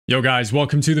Yo guys,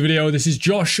 welcome to the video. This is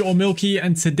Josh or Milky,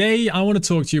 and today I want to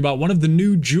talk to you about one of the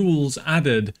new jewels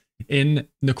added in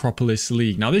Necropolis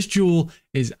League. Now this jewel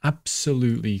is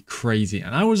absolutely crazy,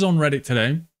 and I was on Reddit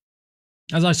today,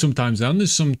 as I sometimes am.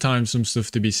 There's sometimes some stuff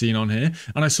to be seen on here,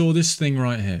 and I saw this thing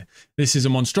right here. This is a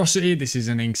monstrosity. This is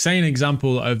an insane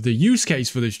example of the use case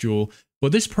for this jewel.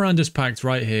 But this Perandus Pact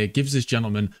right here gives this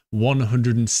gentleman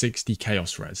 160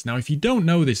 Chaos Res. Now, if you don't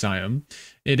know this item,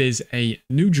 it is a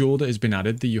new jewel that has been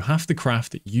added that you have to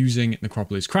craft using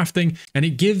Necropolis crafting, and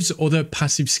it gives other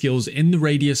passive skills in the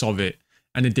radius of it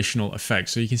an additional effect.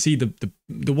 So you can see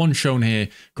the one shown here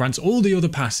grants all the other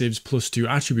passives plus 2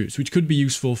 attributes, which could be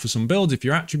useful for some builds if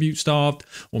you're attribute starved,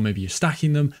 or maybe you're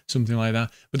stacking them, something like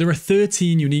that. But there are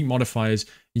 13 unique modifiers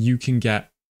you can get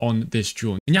on this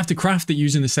jewel, and you have to craft it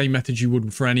using the same method you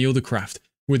would for any other craft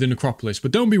within Necropolis.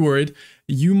 But don't be worried,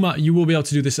 you will be able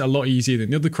to do this a lot easier than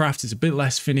the other crafts. It's a bit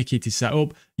less finicky to set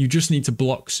up. You just need to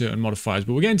block certain modifiers,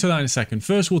 but we'll get into that in a second.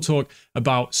 First, we'll talk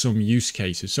about some use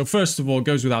cases. So first of all, it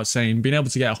goes without saying, being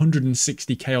able to get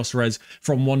 160 Chaos Res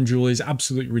from one jewel is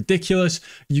absolutely ridiculous.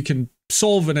 You can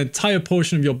solve an entire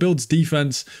portion of your build's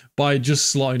defense by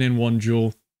just slotting in one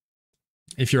jewel.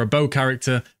 If you're a bow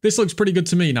character, this looks pretty good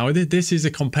to me. Now, this is a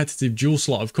competitive jewel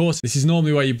slot, of course. This is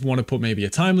normally where you want to put maybe a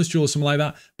timeless jewel or something like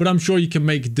that, but I'm sure you can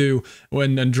make do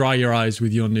and dry your eyes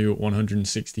with your new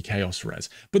 160 Chaos Res.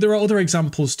 But there are other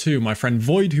examples too. My friend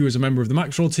Void, who is a member of the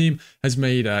Maxroll team, has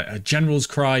made a General's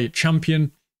Cry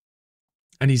champion,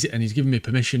 and he's given me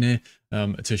permission here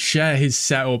to share his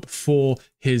setup for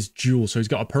his jewel. So he's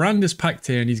got a Perandus Pact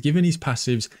here, and he's given his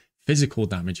passives physical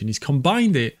damage, and he's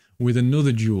combined it with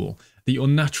another jewel, the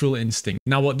Unnatural Instinct.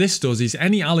 Now what this does is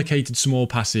any allocated small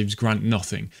passives grant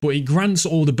nothing, but it grants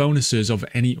all the bonuses of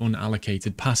any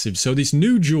unallocated passives. So this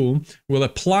new jewel will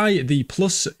apply the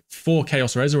 +4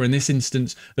 Chaos Res, or in this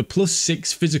instance, the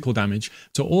 +6 physical damage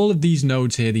to all of these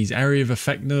nodes here, these area of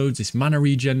effect nodes, this mana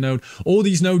regen node, all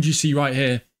these nodes you see right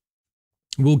here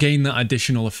will gain that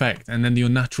additional effect. And then the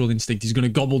Unnatural Instinct is going to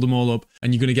gobble them all up,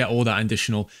 and you're going to get all that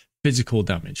additional physical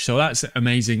damage. So that's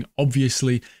amazing.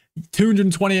 Obviously,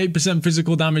 228%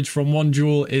 physical damage from one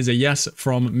jewel is a yes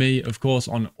from me. Of course,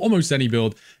 on almost any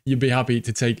build, you'd be happy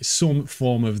to take some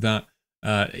form of that.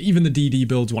 Even the DD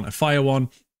builds want a fire one.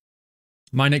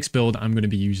 My next build, I'm going to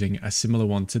be using a similar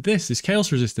one to this Chaos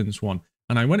Resistance one.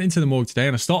 And I went into the Morgue today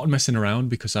and I started messing around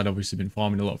because I'd obviously been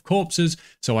farming a lot of corpses.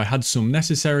 So I had some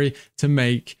necessary to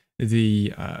make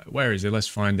the where is it? Let's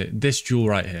find it. This jewel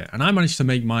right here, and I managed to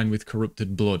make mine with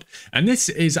corrupted blood, and this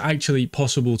is actually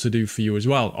possible to do for you as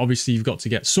well. Obviously you've got to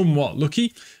get somewhat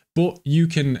lucky, but you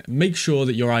can make sure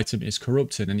that your item is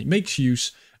corrupted, and it makes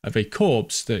use of a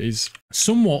corpse that is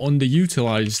somewhat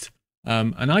underutilized,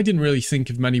 and I didn't really think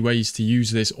of many ways to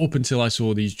use this up until I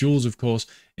saw these jewels. Of course,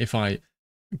 if I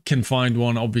can find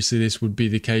one, obviously this would be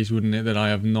the case, wouldn't it, that I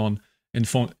have none.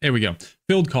 Here we go.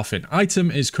 Filled coffin.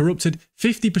 Item is corrupted.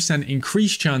 50%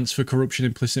 increased chance for corruption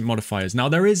implicit modifiers. Now,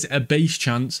 there is a base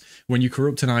chance when you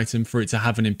corrupt an item for it to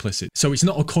have an implicit. So it's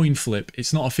not a coin flip.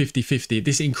 It's not a 50-50.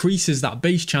 This increases that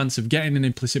base chance of getting an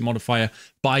implicit modifier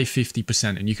by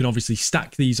 50%. And you can obviously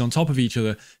stack these on top of each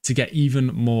other to get even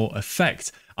more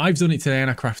effect. I've done it today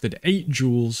and I crafted 8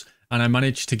 jewels, and I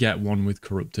managed to get one with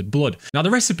corrupted blood. Now,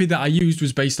 the recipe that I used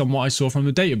was based on what I saw from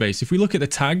the database. If we look at the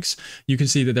tags, you can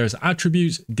see that there's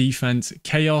attributes, defense,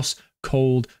 chaos,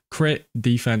 cold, crit,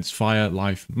 defense, fire,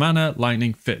 life, mana,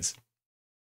 lightning, fizz.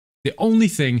 The only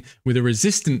thing with a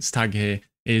resistance tag here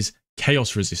is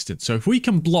chaos resistance. So if we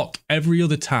can block every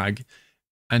other tag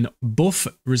and buff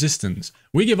resistance,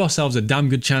 we give ourselves a damn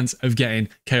good chance of getting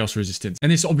chaos resistance.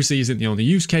 And this obviously isn't the only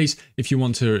use case. If you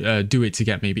want to do it to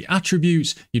get maybe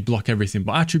attributes, you'd block everything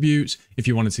but attributes. If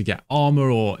you wanted to get armor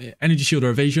or energy shield or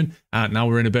evasion, now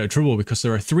we're in a bit of trouble because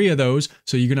there are 3 of those,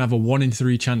 so you're gonna have a 1 in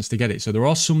 3 chance to get it. So there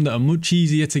are some that are much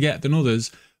easier to get than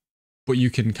others, but you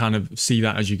can kind of see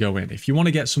that as you go in. If you want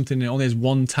to get something that only has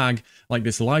 1 tag, like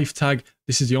this life tag,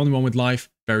 this is the only one with life.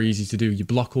 Very easy to do. You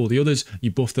block all the others, you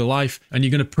buff the life, and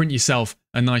you're going to print yourself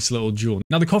a nice little jewel.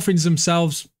 Now, the coffins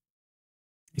themselves,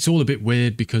 it's all a bit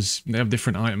weird because they have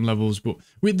different item levels, but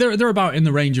they're about in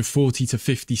the range of 40 to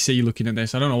 50C looking at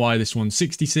this. I don't know why this one's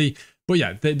 60C, but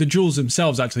yeah, the jewels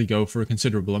themselves actually go for a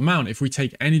considerable amount. If we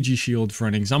take energy shield for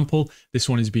an example, this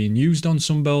one is being used on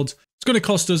some builds. It's going to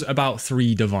cost us about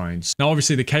 3 divines. Now,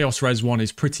 obviously, the Chaos Res one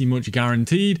is pretty much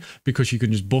guaranteed because you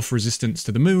can just buff resistance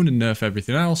to the moon and nerf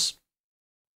everything else.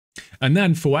 And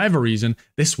then, for whatever reason,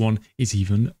 this one is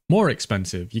even more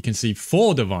expensive. You can see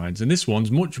 4 divines, and this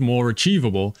one's much more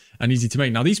achievable and easy to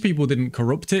make. Now, these people didn't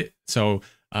corrupt it, so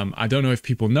I don't know if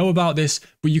people know about this,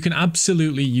 but you can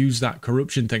absolutely use that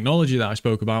corruption technology that I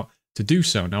spoke about to do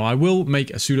so. Now, I will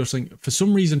make a pseudos link. For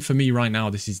some reason, for me right now,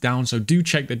 this is down, so do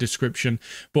check the description.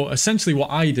 But essentially what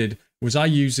I did was I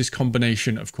used this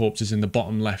combination of corpses in the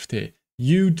bottom left here.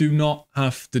 You do not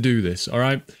have to do this, all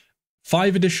right?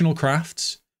 5 additional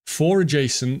crafts, 4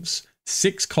 adjacents,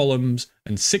 6 columns,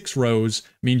 and 6 rows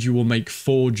means you will make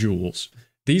 4 jewels.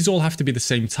 These all have to be the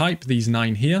same type, these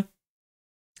 9 here.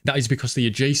 That is because the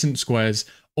adjacent squares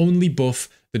only buff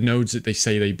the nodes that they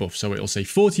say they buff. So it'll say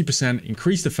 40%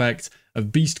 increased effect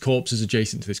of beast corpses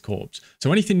adjacent to this corpse.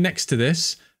 So anything next to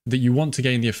this that you want to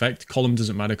gain the effect, column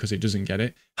doesn't matter because it doesn't get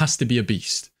it, has to be a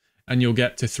beast. And you'll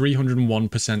get to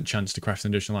 301% chance to craft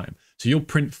an additional item. So you'll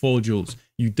print 4 jewels.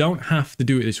 You don't have to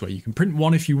do it this way. You can print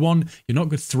 1 if you want. You're not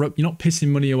pissing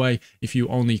money away if you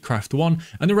only craft 1.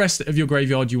 And the rest of your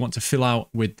graveyard you want to fill out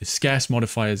with the scarce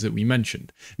modifiers that we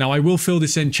mentioned. Now I will fill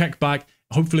this in, check back.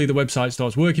 Hopefully the website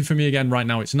starts working for me again. Right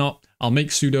now it's not. I'll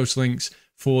make pseudos links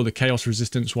for the chaos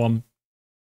resistance one.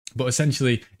 But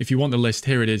essentially, if you want the list,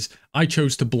 here it is. I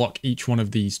chose to block each one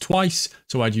of these twice.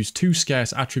 So I'd use 2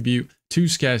 scarce attribute, 2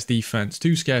 scarce defense,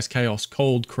 2 scarce chaos,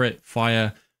 cold, crit,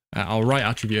 fire. I'll write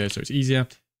attribute here so it's easier.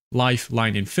 Life,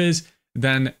 lightning, fizz.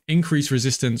 Then increase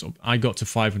resistance, I got to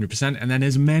 500%. And then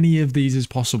as many of these as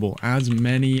possible. As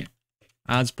many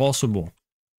as possible.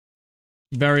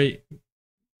 You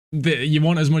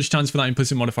want as much chance for that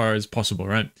implicit modifier as possible,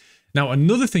 right? Now,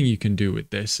 another thing you can do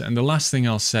with this, and the last thing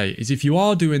I'll say, is if you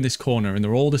are doing this corner and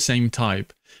they're all the same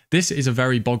type, this is a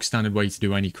very bog standard way to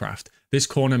do any craft. This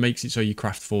corner makes it so you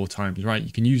craft 4 times, right?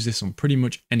 You can use this on pretty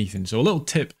much anything. So a little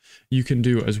tip you can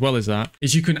do as well as that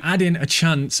is you can add in a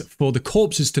chance for the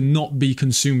corpses to not be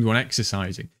consumed when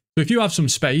exercising. So if you have some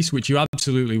space, which you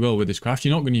absolutely will with this craft,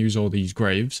 you're not going to use all these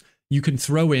graves, you can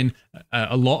throw in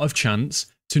a lot of chance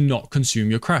to not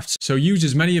consume your crafts. So use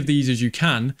as many of these as you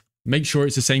can. Make sure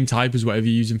it's the same type as whatever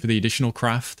you're using for the additional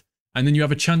craft. And then you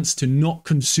have a chance to not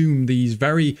consume these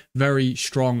very, very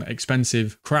strong,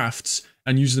 expensive crafts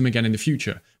and use them again in the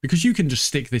future. Because you can just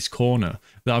stick this corner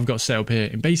that I've got set up here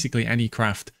in basically any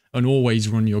craft and always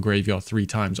run your graveyard 3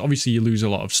 times. Obviously, you lose a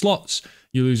lot of slots.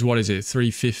 You lose,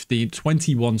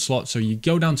 21 slots. So you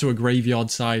go down to a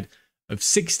graveyard side of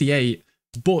 68,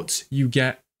 but you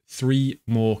get 3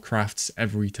 more crafts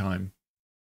every time.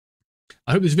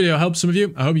 I hope this video helps some of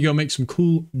you. I hope you go make some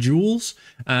cool jewels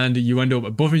and you end up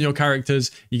buffing your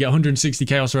characters. You get 160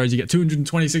 chaos rays, you get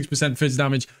 226% fizz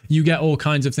damage. You get all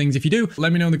kinds of things. If you do,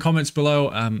 let me know in the comments below.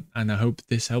 And I hope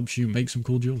this helps you make some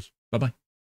cool jewels. Bye-bye.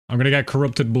 I'm going to get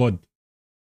corrupted blood.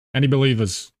 Any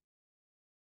believers?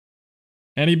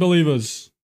 Any believers?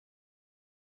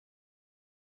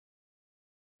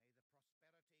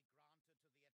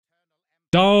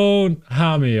 Don't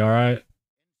harm me, all right?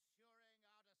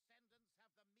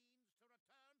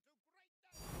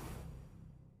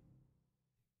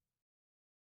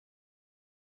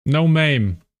 No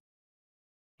maim.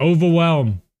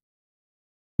 Overwhelm.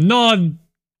 None.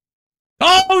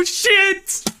 Oh,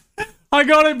 shit! I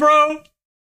got it, bro!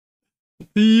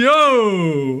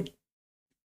 Yo!